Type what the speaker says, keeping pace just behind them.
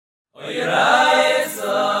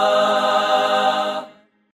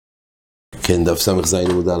כן, דף סמך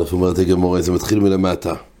זין עמוד א', אומרת הגמורה, זה מתחיל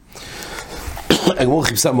מלמטה. הגמורה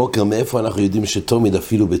חיפשה מוקר, מאיפה אנחנו יודעים שתומיד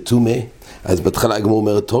אפילו בתומה, אז בהתחלה הגמורה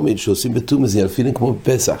אומרת תומיד שעושים בתומה זה ילפינן כמו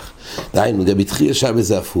בפסח. דהיינו, לגבי תחייה שבס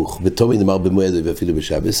זה הפוך, בתומיד אמר במועד ואפילו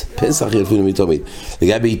בשבס, פסח ילפינן מתומיד.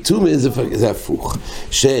 לגבי תומה זה הפוך,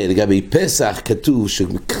 שלגבי פסח כתוב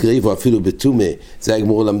שקריבו אפילו בתומה, זה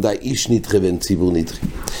הגמורה למדה איש נדחה ואין ציבור נדחה.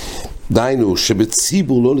 דהיינו,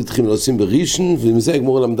 שבציבור לא נדחים לעושים בראשון, ומזה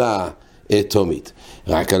הגמורה למדה תומיד.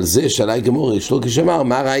 רק על זה שאלה גמור, יש לו כשמר,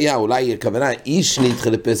 מה ראיה? אולי הכוונה, איש נדחה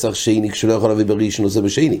לפסח שני, כשלא יכול להביא בראשון, עושה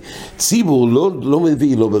בשני. ציבור לא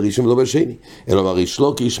מביא לא בראשון ולא בשני. אלא אומר, יש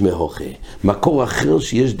לו כאיש מהוכה. מקור אחר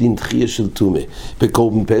שיש דין דחייה של תומה.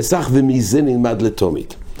 בקורבן פסח, ומזה נלמד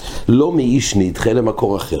לתומיד. לא מאיש נדחה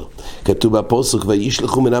למקור אחר. כתוב בפסוק,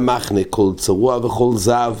 וישלחו מן המחנה, כל צרוע וכל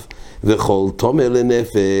זב, וכל תומר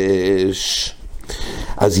לנפש.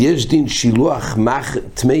 אז יש דין שילוח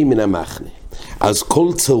טמא מן המחנה. אז כל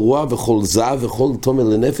צרוע וכל זב וכל תומר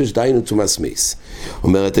לנפש דיינו תומאס מייס.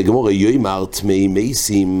 אומרת הגמורה, יוימר טמאי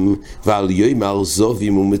מייסים ועל יוימר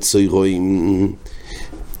זובים ומצוירוים.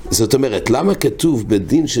 זאת אומרת, למה כתוב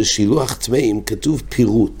בדין של שילוח טמאים, כתוב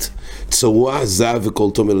פירוט, צרוע, זב וכל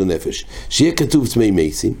תומר לנפש, שיהיה כתוב טמאי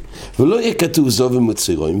מייסים, ולא יהיה כתוב זובים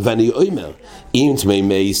ומצוירוים. ואני אומר, אם טמאי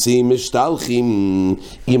מייסים משתלחים,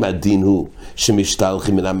 אם הדין הוא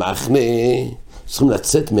שמשתלחים מן המחנה, צריכים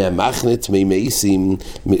לצאת מהמחנה טמאי מייסים,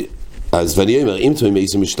 אז ואני אומר, אם טמאי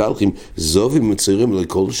מייסים משתלחים, זובים ומצוירוים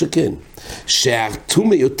לכל שכן,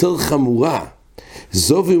 שהטומאה יותר חמורה,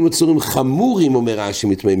 זובים ומצוירוים חמורים, אומר רש"י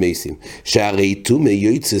מטמאי מייסים, שהרי טומאה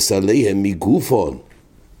יוצא עליהם מגופון.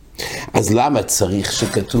 אז למה צריך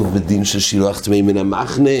שכתוב בדין של שילוח טמאים מן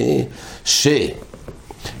המחנה,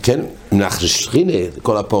 כן, נחש שכינה,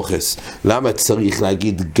 כל הפוחס, למה צריך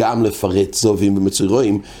להגיד גם לפרט זובים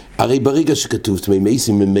ומצוירוים? הרי ברגע שכתוב טמאי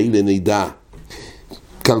מייסים ממילא נדע,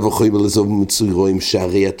 קל וחומר לזובים ומצוירוים,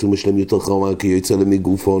 שהרי הטומאה שלהם יותר חמורה כי יוצא להם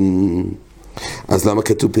מגופון. אז למה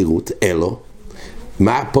כתוב פירוט? אלו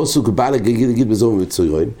מה הפסוק בא להגיד בזובים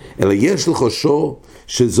ומצוירוים? אלא יש לך שור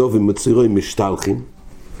שזובים ומצוירוים משתלחים,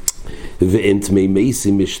 ואין טמאי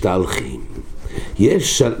מייסים משתלחים.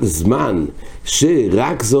 יש זמן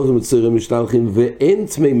שרק זובים ומצוירוים משתלחים ואין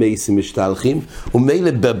טמאי מייסים משתלחים,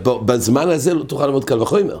 ומילא בזמן הזה לא תוכל ללמוד קל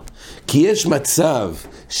וחומר. כי יש מצב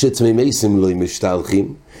שטמאי מייסים לא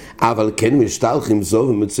משתלחים, אבל כן משתלחים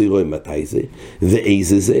זובים ומצוירוים. מתי זה?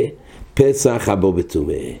 ואיזה זה? פסח הבא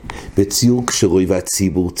בתומה. בציור כשרוי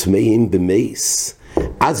והציבור טמאים במייס,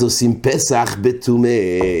 אז עושים פסח בתומה.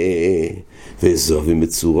 וזובים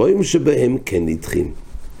מצוירוים שבהם כן נדחים.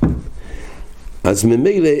 אז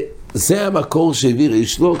ממילא זה המקור שהביא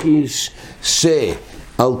ריש לוקיש,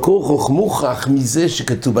 שעל כורח מוכח מזה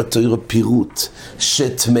שכתוב בתורה פירוט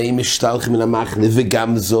שטמאים משתלחים מן המחנה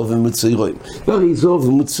וגם זובים מצוירוים. והרי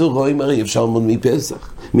זובים מצוירוים הרי אפשר ללמוד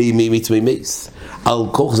מפסח, מטמאי מייס. על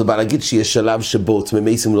כוח זה בא להגיד שיש שלב שבו טמאי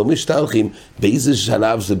מייסים לא משתלחים. באיזה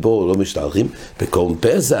שלב זה בו לא משתלחים? בקורבן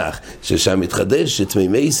פסח, ששם מתחדש שטמאי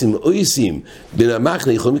מייסים עושים בין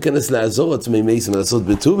המחנה, יכולים להיכנס לעזור טמאי מייסים לעשות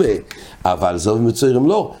בתומה, אבל זובים מצוירוים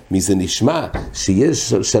לא. מזה נשמע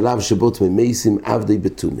שיש שלב שבו טמאי מייסים עבדי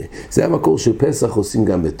בתומה. זה המקור של פסח עושים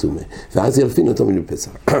גם בתומה, ואז ילפין אותו מן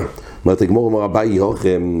פסח. אומרת הגמור, אומר רבי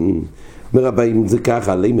יוחם, אומר רבי, אם זה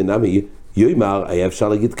ככה, לי מנמי יוימר, היה אפשר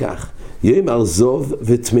להגיד כך, יוימר זוב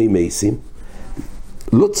וטמאי מייסים,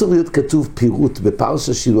 לא צריך להיות כתוב פירוט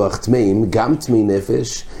בפרשה שילוח טמאים, גם טמאי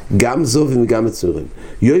נפש, גם זובים וגם מצוירוים.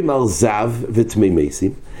 יוימר זב וטמאי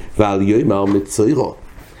מייסים, ועל יוימר מצוירו.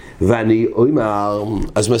 ואני אומר,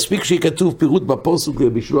 אז מספיק שיהיה כתוב פירוט בפסוק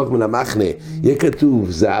בשלוח מן המחנה, יהיה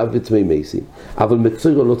כתוב זב וטמאי מייסים, אבל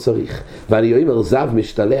מצוירו לא צריך. ואני אומר, זב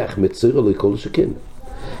משתלח, מצוירו לכל שכן.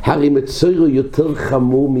 הרי מצוירו יותר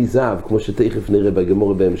חמור מזב, כמו שתכף נראה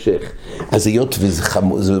בגמורה בהמשך. אז היות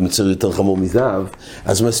וזה מצוירו יותר חמור מזב,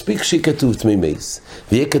 אז מספיק שיהיה כתוב טמאי מייס,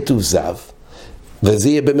 ויהיה כתוב זב, וזה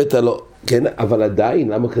יהיה באמת הלא, כן, אבל עדיין,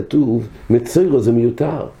 למה כתוב מצוירו זה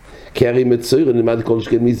מיותר? כי הרי מצוירו נלמד כל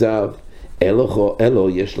שכן מזב. אלו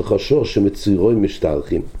יש לך שור שמצוירוים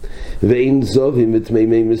משתלחים, ואין זובים וטמאי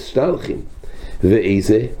מייסים משתלחים.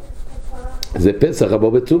 ואיזה? זה פסח הבא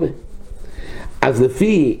בתומה. אז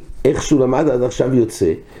לפי איך שהוא למד עד עכשיו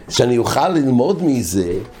יוצא, שאני אוכל ללמוד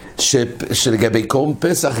מזה, שלגבי קורבן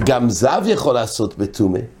פסח גם זב יכול לעשות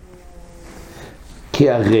בתומה. כי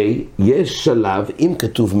הרי יש שלב, אם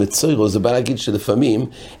כתוב מצוירו, זה בא להגיד שלפעמים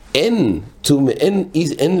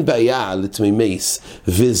אין בעיה לטמאי מייס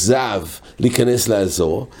וזב להיכנס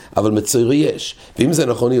לאזור, אבל מצוירו יש. ואם זה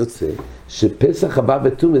נכון יוצא, שפסח הבא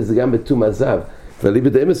בתומה זה גם בתומה זב. ואלי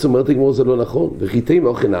בדאמס אומרת הגמור זה לא נכון, וכי תימא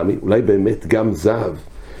אוכנמי, אולי באמת גם זהב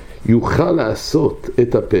יוכל לעשות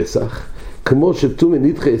את הפסח, כמו שטומא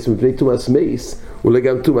נדחס מפני טומאת מייס, אולי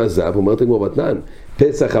גם טומאת זהב, אומרת הגמור מתנן,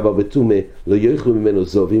 פסח אבל בטומא לא יאכלו ממנו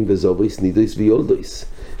זובים וזובריס נידויס ויולדויס,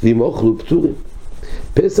 ואם אוכלו פטורים.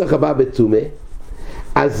 פסח הבא בטומא,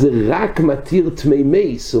 אז זה רק מתיר טמאי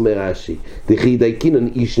מייס, אומר רש"י, דכי דייקינן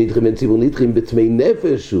איש נדחים בין ציבור נדחים בטמאי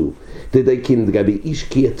נפש הוא, דדייקינן דגבי איש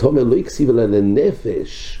כי התומר לא יקסיב אלא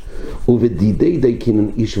לנפש, ובדידי דייקינן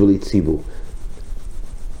איש ולציבור.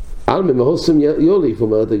 אלמה מהוסם יוליף,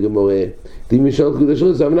 אומרת הגמורה, די משל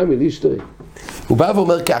קדושות זה אמנם מלישתוי. הוא בא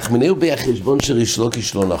ואומר כך, מנהו בחשבון שריש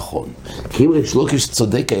לוקיש לא נכון. כי אם ריש לוקיש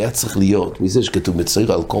צודק היה צריך להיות, מזה שכתוב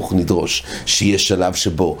מצויר על כוח נדרוש, שיש שלב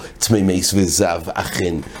שבו טמאי מייס וזהב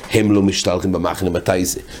אכן הם לא משתלחים במחנה, מתי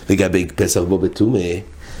זה? לגבי פסח בו בטומא,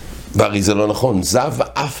 והרי זה לא נכון, זהב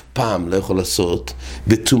אף פעם לא יכול לעשות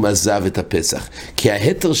בטומא זהב את הפסח, כי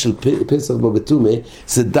ההתר של פסח בו בטומא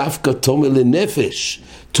זה דווקא תומא לנפש,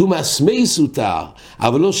 טומאס מייס הותר,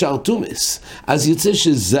 אבל לא שאר טומאס, אז יוצא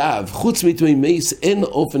שזהב, חוץ מטמאי מייס, אין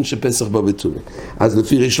אופן שפסח בו בטומא. אז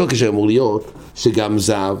לפי ריש לוקיש אמור להיות שגם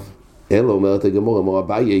זהב, אלא אומרת הגמור, אמור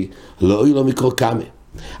אביי, לא אוי לו מקרוא קמא.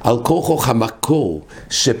 על כוחו המקור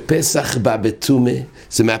שפסח בא בטומא,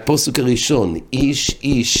 זה מהפסוק הראשון, איש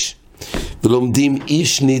איש, ולומדים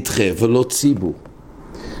איש נדחה ולא ציבור.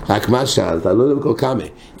 רק מה שאלת, לא יודע מקרוא קמא,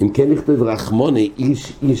 אם כן נכתוב רחמוני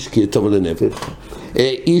איש איש כי יתומא לנפש,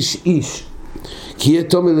 איש איש כי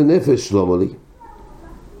יתומא לנפש לא מולי,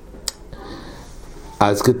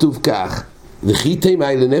 אז כתוב כך, וכי תימא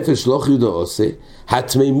לנפש לא חיודו עושה,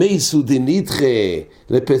 הטמאי מייס הוא דנדחה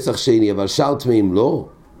לפסח שני, אבל שאר טמאים לא.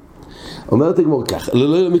 אומרת הגמור כך,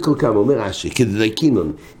 לא מקרוא קמא, אומר רש"י,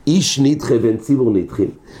 כדדייקינן איש נדחה בין ציבור נדחים,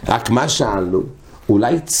 רק מה שאלנו,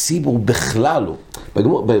 אולי ציבור בכלל לא.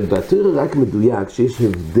 בתורה רק מדויק שיש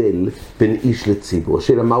הבדל בין איש לציבור.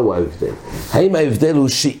 השאלה מהו ההבדל? האם ההבדל הוא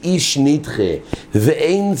שאיש נדחה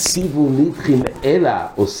ואין ציבור נדחים אלא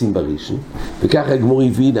עושים בראשון, וככה הגמור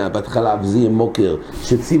הבינה בהתחלה זה מוקר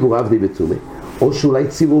שציבור עבדי בטומא, או שאולי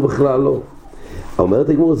ציבור בכלל לא. אומרת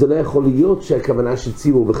הגמור, זה לא יכול להיות שהכוונה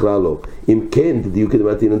שציבור בכלל לא. אם כן, תדיוק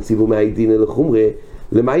כדמתין ציבור מהעידין אל חומרה,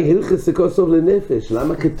 למה הלכס לכוסוב לנפש?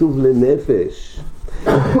 למה כתוב לנפש?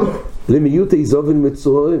 למיעוטי זובין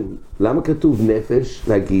מצורעים. למה כתוב נפש?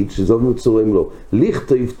 להגיד שזובין מצורעים לא.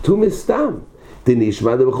 לכתוב תומס סתם.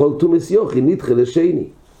 דנשמע דבכל תומס יוכי נדחה לשני.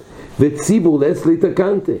 וציבור לאצלי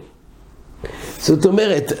תקנתה. זאת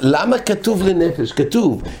אומרת, למה כתוב לנפש?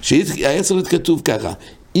 כתוב, שהאצלות כתוב ככה,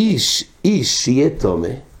 איש שיהיה תומה,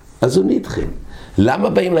 אז הוא נדחה. למה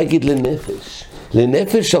באים להגיד לנפש?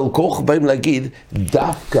 לנפש על כוח באים להגיד,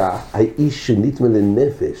 דווקא האיש שנתמה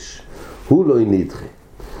לנפש, הוא לא נדחה.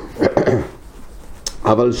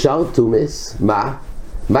 אבל שאר תומס,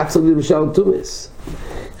 מה צריך בשאר תומס?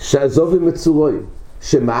 שהזובים מצורויים,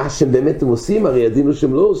 שמה שבאמת הם עושים, הרי ידינו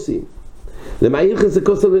שהם לא עושים. למה יחס זה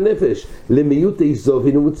כוסר לנפש? למיעוטי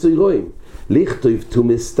זובין ומצורויים. לכתוב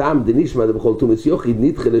תומס סתם, דנשמע דבכל תומס יוחיד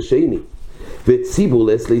נדחה לשני. וציבור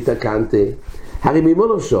לאצלי תקנתה. הרי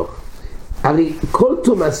מימון נפשוך. הרי כל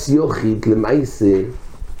תומס יוחיד למעשה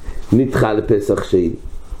נדחה לפסח שני.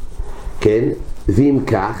 כן? ואם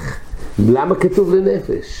כך, למה כתוב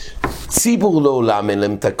לנפש? ציבור לעולם אין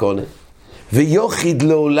להם תקונה, ויוחיד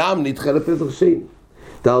לעולם נדחה לפסח שני.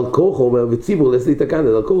 דל כוח אומר, וציבור לאצלי תקנתה,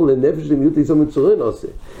 דל כוח לנפש למיעוטי זובים מצורויים עושה.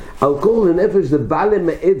 על כוח לנפש זה בא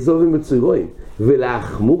למעט זובים מצורויים,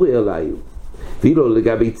 ולהחמורי עליו. ואילו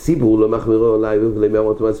לגבי ציבור לא מחמירו עליו,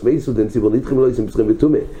 ולמר תומס מייסוד, אין ציבור נדחים לא ישים פסחים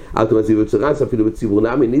בתומה. אל תומס ציבור צרס, אפילו בציבור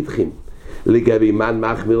נמי נדחים. לגבי מן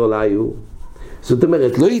מחמיר עליו. זאת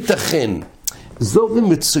אומרת, לא ייתכן. זובים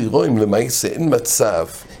מצוירויים למעשה, אין מצב,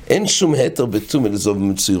 אין שום היתר בתומה לזובים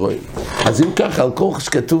מצוירויים. אז אם כך, על כוח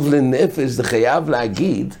שכתוב לנפש, זה חייב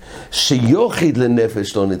להגיד שיוחיד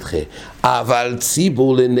לנפש לא נדחה, אבל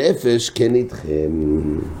ציבור לנפש כן נדחה.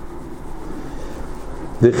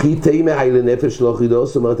 וכי תימא לנפש לא חידו,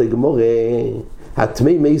 זאת אומרת הגמורה,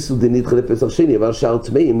 הטמאי מייסו דנדחה לפסח שני, אבל שאר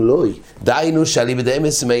טמאים לא. דהיינו שעלי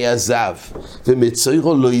בדאמס מי הזהב,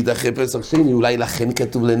 ומצוירו לא יידחה פסח שני, אולי לכן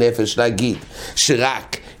כתוב לנפש להגיד,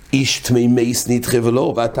 שרק איש טמאי מייס נדחה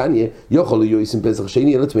ולא, והתניא יכול להיות עם פסח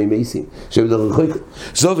שני, אלא טמאי מייסים. שבדרך כלל,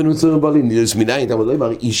 זו ונוצרים בלין, נראה מניין, אבל לא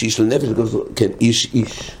אמר איש לנפש, כן,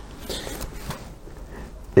 איש.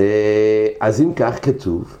 אז אם כך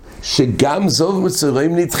כתוב, שגם זוב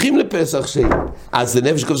מצורים נדחים לפסח שני. אז זה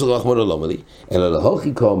נפש כבשו רחמון לא מלי, אלא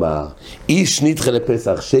להוכי כומר, איש נדחה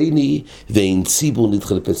לפסח שני, ואין ציבור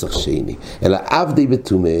נדחה לפסח שני, אלא עבדי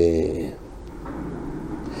בתומה.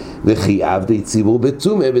 וכי עבדי ציבור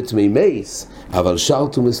בתומה בתמי מייס, אבל שאר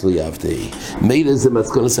תומס לא יעבדי. מילא זה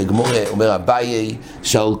מתכונס הגמורה, אומר אביי,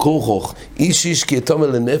 שעל כורחוך, איש כתומר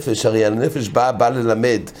לנפש, הרי הנפש בא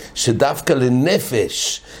ללמד, שדווקא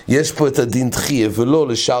לנפש יש פה את הדין תחיה, ולא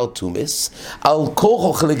לשאר תומס. על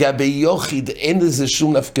כורחוך לגבי יוחיד, אין לזה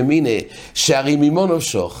שום נפקמינה, שהרי ממונו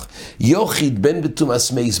שוך. יוחיד בין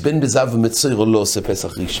בתומס מייס, בין בזב ומצוירו לא עושה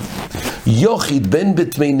פסח ראשון. יוחיד בין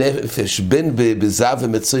בתמי נפש, בין בזב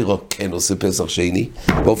ומצוירו כן עושה פסח שני,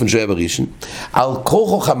 באופן שהיה בראשון. על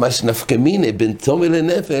כורחוך נפקמינה בין תומר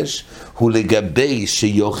לנפש, הוא לגבי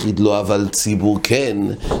שיוחיד לא אבל ציבור כן.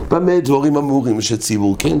 במה דבורים אמורים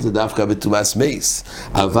שציבור כן זה דווקא בתומס מייס,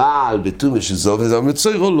 אבל בתומס שזו וזו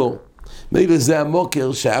מצוירו לא. מילא זה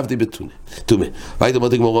המוקר שעבדי בתומה. והיית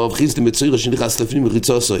אומרת הגמרא, רב חיסדא מצוירו שנכנס לפנים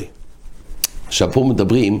מחיצו עשוי. עכשיו פה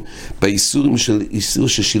מדברים באיסורים של איסור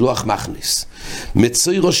של שילוח מכנס.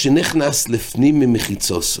 מצוירו שנכנס לפנים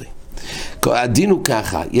ממחיצו עשוי. הדין הוא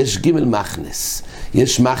ככה, יש ג' מכנס.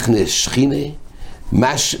 יש מכנס שכינה,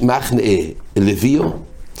 מכנה לביו,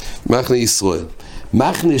 מכנה ישראל.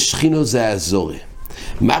 מכנה שכינו זה האזורה.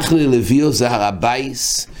 מכנה לביו זה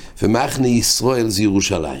הרבייס, ומכנה ישראל זה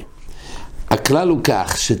ירושלים. הכלל הוא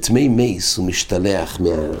כך שתמי מייס הוא משתלח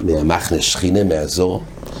מהמכנה שכינה, מהאזור,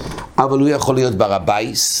 אבל הוא יכול להיות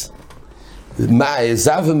ברבייס.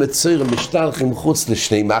 זב ומצויר משתלחים חוץ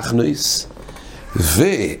לשני מכנויס,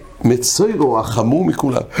 ומצוירו החמור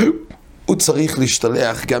מכולם, הוא צריך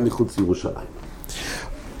להשתלח גם מחוץ לירושלים.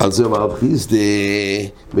 על זה אומר רב חיסדא,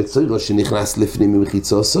 מצוירו שנכנס לפנים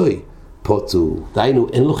מחיצו עשוי, פוטו, דיינו,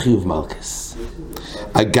 אין לו חיוב מלכס.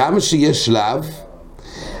 גם שיש לאו,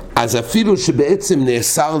 אז אפילו שבעצם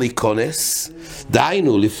נאסר להיכנס,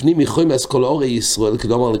 דיינו, לפנים מחוים אז כל אורי ישראל,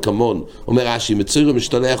 כדומר לקמון, אומר רש"י, מצוירו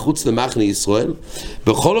משתלח חוץ למחנה ישראל,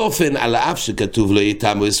 בכל אופן, על האף שכתוב לא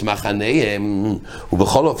יתמו את מחניהם,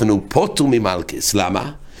 ובכל אופן הוא פוטו ממלכס,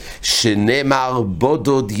 למה? שנאמר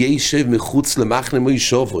בודוד ישב מחוץ למחנה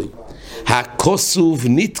מוישובוי, הכוסוב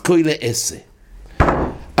נתקוי לעשה.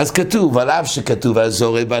 אז כתוב, על אף שכתוב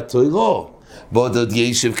הזורי בתוירו, בודוד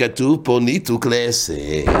ישב כתוב פה ניתוק לעשה.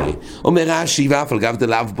 אומר רש"י, ואף על גב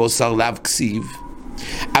דלאו בוסר לאו כסיב,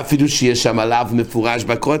 אפילו שיש שם לאו מפורש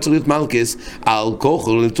בקורא צריך מלכס, על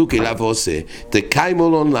כוחו לנתוק אליו עושה, תקיימו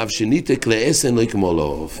לו לאו שניתק לעשה אין לא כמו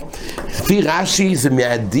לו. לפי רש"י זה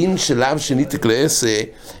מהדין של לאו שניתק לעשה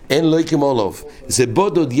אין לא כמו לו. זה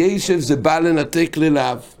בודוד ישב, זה בא לנתק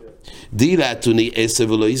ללאו. דילה תוני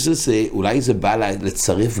עשה ולא יססה, אולי זה בא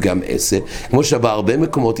לצרף גם עשה, כמו שבהרבה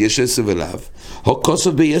מקומות יש עשה ולאו,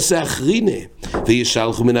 הוקוסוב בעשה אחרינה,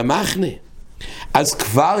 וישלחו מן המחנה. אז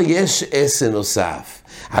כבר יש עשה נוסף.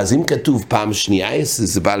 אז אם כתוב פעם שנייה עשה,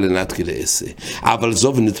 זה בא לנתקה לעשה. אבל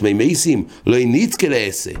זו ונתמי מייסים, לא נתקה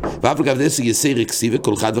לעשה. ואף לגב עשה יסי רקסי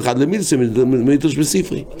וכל אחד ואחד למילסה מיתוש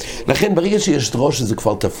בספרי. לכן ברגע שיש דרוש זה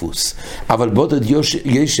כבר תפוס. אבל בודד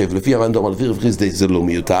ישב, לפי המנדום, לפי רב חיסדא, זה לא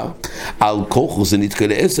מיותר. על כוחו זה נתקה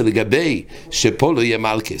לעשה לגבי שפה לא יהיה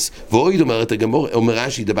מלכס. ואויד אומרת הגמור, אומר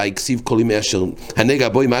רש"י דבאי כסיב כל ימי אשר הנגע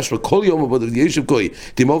בוי משמע כל יום בודד ישב כוי.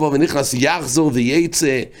 תימובר ונכנס יחזור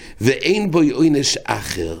וייצא ואין בוי עונש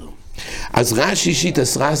אחר. אז רש"י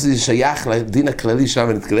שיטס רש"י שייך לדין הכללי שם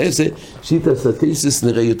ונתקלה זה, שיטס התייסס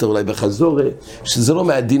נראה יותר אולי בחזורה, שזה לא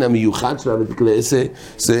מהדין המיוחד שלה ונתקלה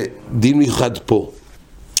זה דין מיוחד פה.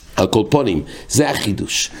 על כל פונים, זה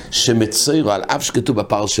החידוש, שמצוירו על אף שכתוב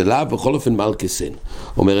בפר שלה, בכל אופן מלכסן.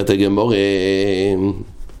 אומרת הגמורה,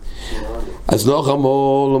 אז לא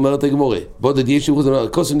חמור, אומרת הגמורה, בודד ישב חוץ,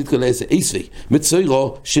 כוסם נתקלה עשה, עשוי,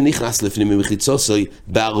 מצוירו שנכנס לפנים ממחיצוסוי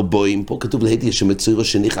בארבוים, פה כתוב להדיע שמצוירו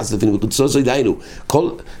שנכנס לפנים ממחיצוסוי, דיינו, כל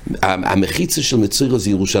המחיצה של מצוירו זה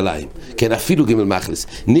ירושלים, כן, אפילו גמל מחלס,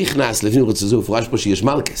 נכנס לפנים ממחיצוסוי, מפורש פה שיש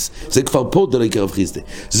מלכס, זה כבר פה דולי כרב חיסדא,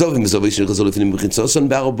 זובים וזובי שנכנסו לפנים ממחיצוסוי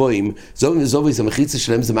בארבוים, זובים וזובי, המחיצה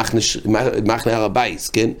שלהם זה מחנה הרבייס,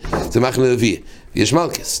 כן, זה מחנה לוי, יש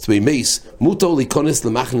מלכס, תמי מייס, מותר להיכנס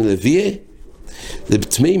למחנה לוי,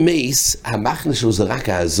 לתמי מייס, המחנה שלו זה רק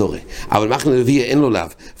האזורי, אבל מחנה לוי אין לו לאו,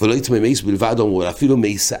 ולא תמי מייס בלבד אומרו, אפילו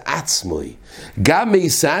מייס עצמוי. גם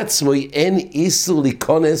מייס עצמוי אין איסור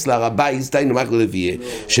להיכנס לרבייס, דיינו מחנה לוי,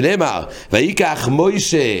 שנאמר, ויקח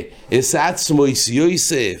מוישה אס עצמוי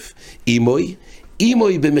יוסף,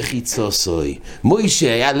 אימוי במחיצוסוי.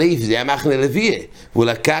 מוישה היה לוי, זה היה מחנה לוי, והוא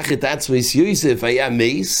לקח את עצמוי יוסף, היה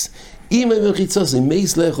מייס, אימוי במחיצוסוי,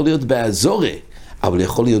 מייס לא יכול להיות באזורי, אבל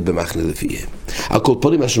יכול להיות במחנה לוי. על כל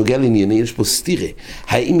פנים, מה שנוגע לענייני, יש פה סתירה.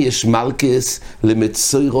 האם יש מלכס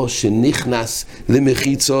למצוירו שנכנס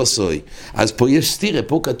למחיצוסוי? אז פה יש סתירה,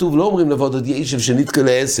 פה כתוב, לא אומרים לבודד ישב שנתקה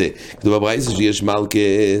לעשה. כתוב בברייתא שיש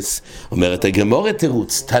מלכס, אומרת הגמרא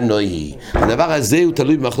תירוץ, תנאי. הדבר הזה הוא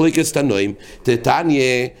תלוי במחלוקת תנאים.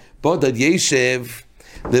 תתניא, בודד ישב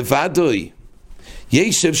לבדוי.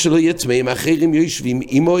 ישב שלא יהיה טמאים, אחרים יושבים,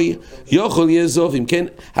 אימוי יוכל יעזובים, כן?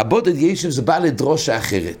 הבודד ישב זה בא לדרושה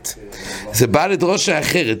אחרת. זה בא לדרושה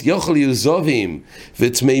אחרת, יוכל יעזובים,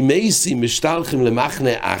 וטמאי מייסים משתלחים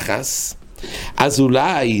למחנה אחס, אז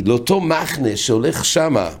אולי לאותו מחנה שהולך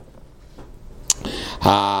שמה,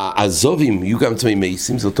 העזובים יהיו גם טמאי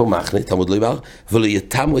מייסים, זה אותו מחנה, תלמוד לא יבר, ולא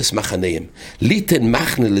יתמו את מחניהם. ליתן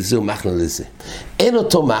מחנה לזה ומחנה לזה. אין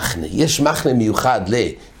אותו מחנה, יש מחנה מיוחד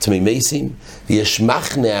לטמאי מייסים, ויש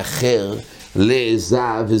מחנה אחר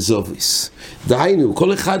לזהב וזוביס. דהיינו,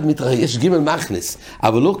 כל אחד יש ג' מחנס,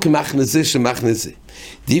 אבל לא כמחנה זה שמחנה זה.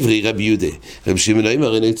 דברי רבי יהודה, רבי שמעון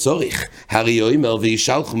אומר אין צורך, הרי אומר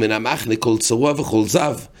וישלחו מן המחנה כל צרוע וכל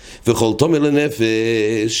זב וכל תומר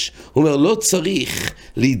לנפש. הוא אומר לא צריך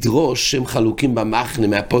לדרוש שהם חלוקים במחנה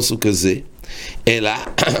מהפסוק הזה, אלא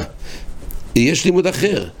יש לימוד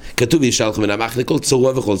אחר. כתוב וישלחו מן המחנה כל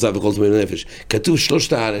צרוע וכל זב וכל תומר לנפש. כתוב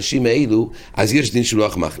שלושת האנשים האלו, אז יש דין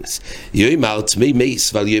שלוח מחנס. יאמר טמאי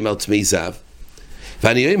מייס ועל יאמר טמאי זב,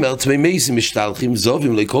 ואני אומר, טמאי מייסים משתלחים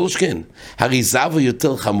זובים לא כל שכן. הרי זב הוא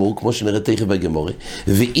יותר חמור, כמו שנראה תכף בגמורה,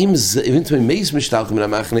 ואם טמאי מייס משתלחים מן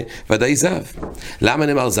המחנה, ודאי זב. למה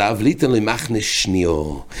נאמר זב? ליתן למחנה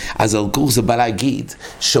שניו. אז על כור זה בא להגיד,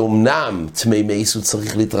 שאומנם טמאי מייס הוא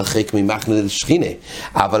צריך להתרחק ממחנה לשכינה,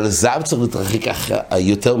 אבל זב צריך להתרחק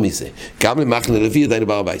יותר מזה. גם למחנה לוי עדיין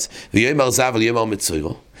בר הבייס. ויאמר זב על יאמר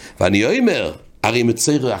מצוירו. ואני אומר, הרי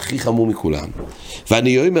מצוירו הכי חמור מכולם.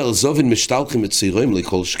 ואני אומר, זובין משתלחים מצוירוים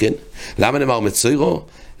לכל שכן. למה נאמר מצוירו?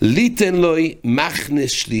 ליתן לוי מחנה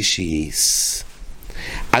שלישיס.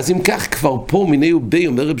 אז אם כך כבר פה מיני ובי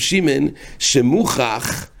אומר רב שמעון,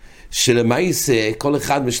 שמוכח שלמעשה כל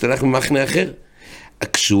אחד משתלח ממחנה אחר.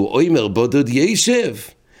 כשהוא אומר בודד ישב,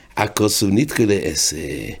 הכוסו נתקה לעשה.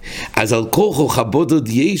 אז על כורחו הבודד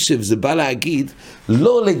ישב זה בא להגיד,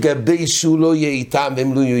 לא לגבי שהוא לא יהיה איתם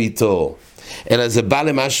והם לא יהיו איתו, אלא זה בא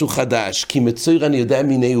למשהו חדש, כי מצויר אני יודע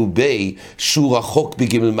מיני ובי שהוא רחוק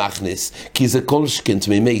בגמל מחנס, כי זה כל שכן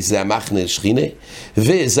תמימי, זה המחנה שכינה,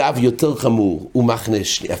 וזב יותר חמור, הוא מחנה,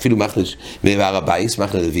 אפילו מחנה מהר הבייס,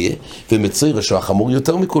 מחנה לוי, ומצויר שהוא החמור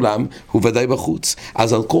יותר מכולם, הוא ודאי בחוץ.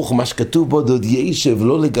 אז על כוח מה שכתוב בו דוד ישב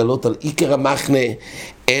לא לגלות על עיקר המחנה,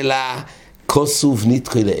 אלא כוסוב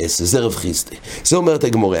נתחי לעשר, זה רב חיסדה. זה אומרת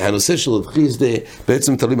הגמורה, הנושא של רב חיסדה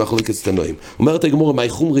בעצם תלוי מחלוקת תנועים. אומרת הגמורה, מהי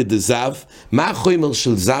חומרי דזב? מה החומר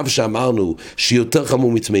של זב שאמרנו שיותר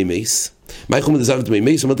חמור מטמאי מייס? מהי חומרי דזב וטמאי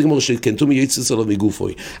מייס? אומרת הגמורה שכנתו מייצס עליו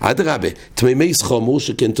מגופוי. אדרבה, טמאי מייס חומר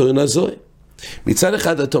שכנתו נזוי. מצד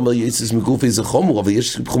אחד אתה אומר יייצס מגופוי זה חומר, אבל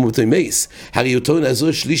יש חומר בטמאי מייס. הרי אותו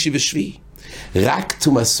נזוי שלישי ושביעי. רק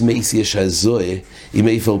תומס מייס יש הזוה עם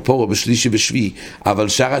איפר פורו בשלישי בשביעי, אבל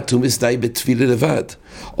שאר התומס די בתפילה לבד.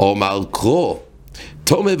 אומר קרו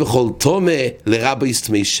תומה וכל תומה לרבי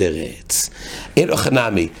תמי שרץ. אין לו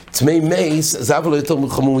חנמי, תמי מייס זה אבל לא יותר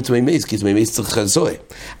חמור מתמי מייס, כי תמי מייס צריך הזוה,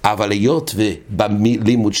 אבל היות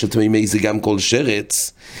ובלימוד של תמי מייס זה גם כל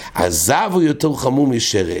שרץ, אז זב הוא יותר חמור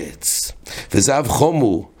משרץ, וזב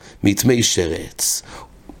חומו מתמי שרץ.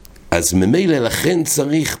 אז ממילא לכן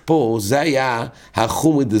צריך פה, זה היה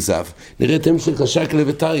החומרי דזב. נראה את המשך השקל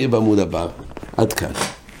ותריה בעמוד הבא. עד כאן.